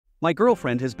My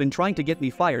girlfriend has been trying to get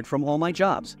me fired from all my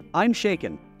jobs. I'm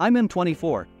shaken. I'm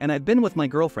M24, and I've been with my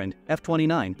girlfriend,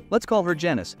 F29, let's call her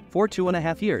Janice, for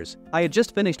 2.5 years. I had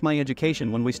just finished my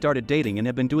education when we started dating and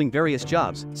have been doing various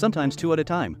jobs, sometimes 2 at a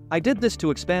time. I did this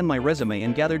to expand my resume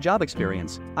and gather job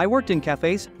experience. I worked in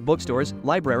cafes, bookstores,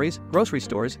 libraries, grocery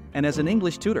stores, and as an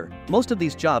English tutor. Most of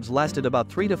these jobs lasted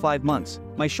about 3 to 5 months.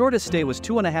 My shortest stay was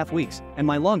 2.5 weeks, and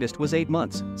my longest was 8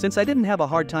 months. Since I didn't have a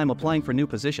hard time applying for new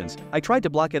positions, I tried to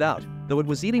block it out, though it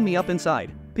was eating me up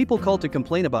inside. People called to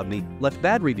complain about me, left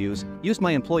bad reviews, used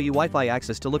my employee Wi-Fi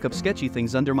access to look up sketchy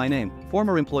things under my name.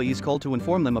 Former employees called to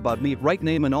inform them about me, right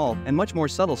name and all, and much more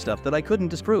subtle stuff that I couldn't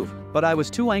disprove. But I was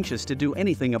too anxious to do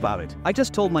anything about it. I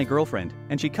just told my girlfriend,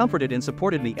 and she comforted and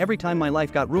supported me every time my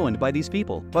life got ruined by these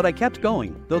people. But I kept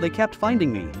going, though they kept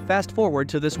finding me. Fast forward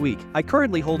to this week. I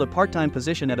currently hold a part-time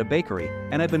position at a bakery,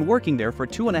 and I've been working there for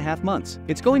 2.5 months.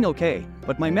 It's going okay,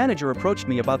 but my manager approached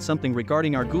me about something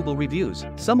regarding our Google reviews.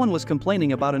 Someone was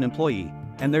complaining about an employee,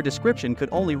 and their description could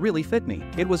only really fit me.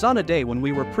 It was on a day when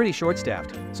we were pretty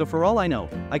short-staffed, so for all I know,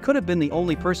 I could have been the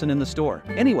only person in the store.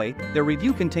 Anyway, their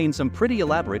review contained some pretty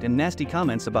elaborate and nasty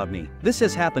comments about me. This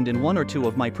has happened in 1 or 2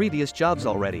 of my previous jobs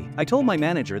already. I told my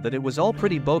manager that it was all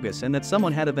pretty bogus and that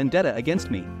someone had a vendetta against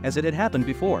me, as it had happened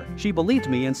before. She believed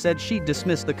me and said she'd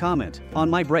dismiss the comment. On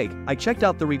my break, I checked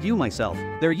out the review myself.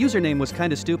 Their username was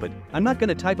kinda stupid. I'm not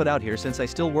gonna type it out here since I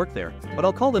still work there, but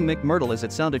I'll call them McMyrtle as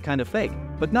it sounded kinda fake,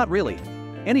 but not really.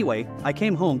 Anyway, I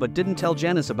came home but didn't tell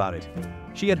Janice about it.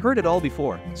 She had heard it all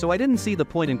before, so I didn't see the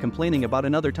point in complaining about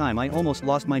another time I almost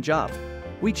lost my job.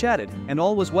 We chatted, and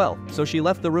all was well, so she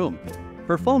left the room.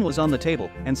 Her phone was on the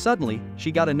table, and suddenly,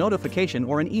 she got a notification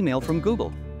or an email from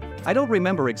Google. I don't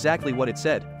remember exactly what it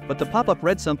said, but the pop-up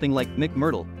read something like,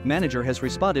 "McMyrtle, manager has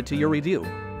responded to your review."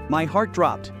 My heart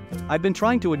dropped. I've been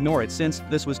trying to ignore it since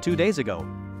this was 2 days ago.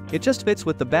 It just fits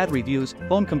with the bad reviews,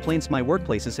 phone complaints my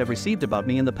workplaces have received about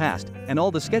me in the past, and all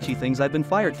the sketchy things I've been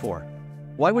fired for.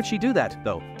 Why would she do that,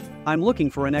 though? I'm looking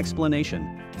for an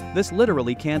explanation. This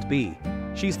literally can't be.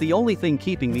 She's the only thing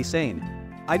keeping me sane.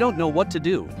 I don't know what to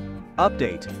do.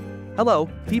 Update. Hello,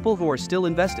 people who are still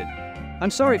invested.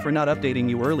 I'm sorry for not updating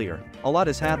you earlier, a lot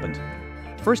has happened.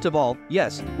 First of all,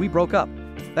 yes, we broke up.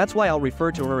 That's why I'll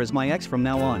refer to her as my ex from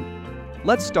now on.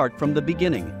 Let's start from the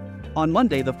beginning. On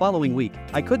Monday the following week,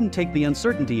 I couldn't take the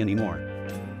uncertainty anymore.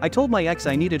 I told my ex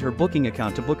I needed her booking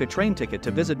account to book a train ticket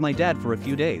to visit my dad for a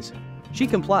few days. She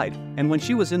complied, and when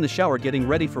she was in the shower getting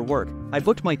ready for work, I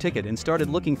booked my ticket and started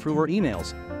looking through her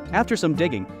emails. After some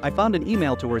digging, I found an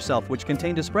email to herself which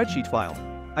contained a spreadsheet file.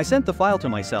 I sent the file to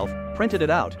myself, printed it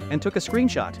out, and took a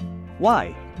screenshot.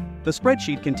 Why? The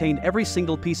spreadsheet contained every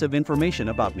single piece of information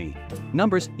about me.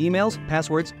 Numbers, emails,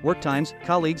 passwords, work times,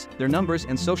 colleagues, their numbers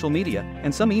and social media,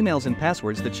 and some emails and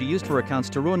passwords that she used for accounts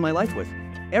to ruin my life with.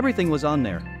 Everything was on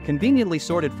there, conveniently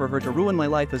sorted for her to ruin my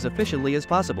life as efficiently as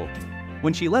possible.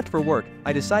 When she left for work,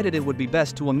 I decided it would be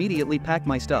best to immediately pack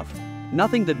my stuff.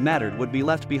 Nothing that mattered would be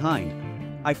left behind.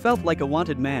 I felt like a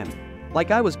wanted man.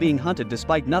 Like I was being hunted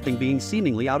despite nothing being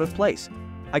seemingly out of place.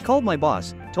 I called my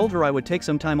boss, told her I would take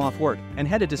some time off work, and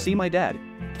headed to see my dad.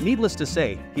 Needless to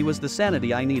say, he was the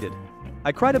sanity I needed.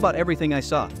 I cried about everything I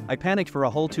saw, I panicked for a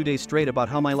whole 2 days straight about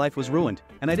how my life was ruined,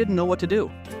 and I didn't know what to do.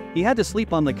 He had to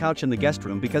sleep on the couch in the guest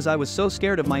room because I was so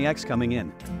scared of my ex coming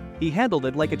in. He handled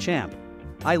it like a champ.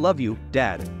 I love you,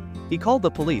 Dad. He called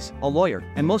the police, a lawyer,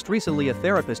 and most recently a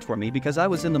therapist for me because I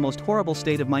was in the most horrible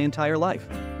state of my entire life.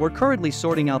 We're currently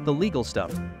sorting out the legal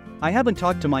stuff. I haven't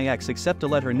talked to my ex except to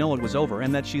let her know it was over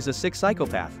and that she's a sick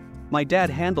psychopath. My dad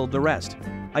handled the rest.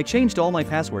 I changed all my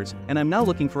passwords, and I'm now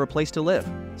looking for a place to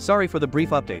live. Sorry for the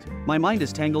brief update, my mind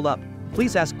is tangled up.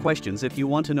 Please ask questions if you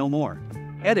want to know more.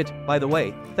 Edit, by the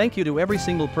way, thank you to every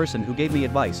single person who gave me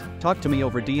advice, talked to me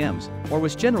over DMs, or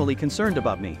was generally concerned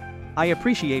about me. I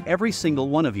appreciate every single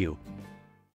one of you.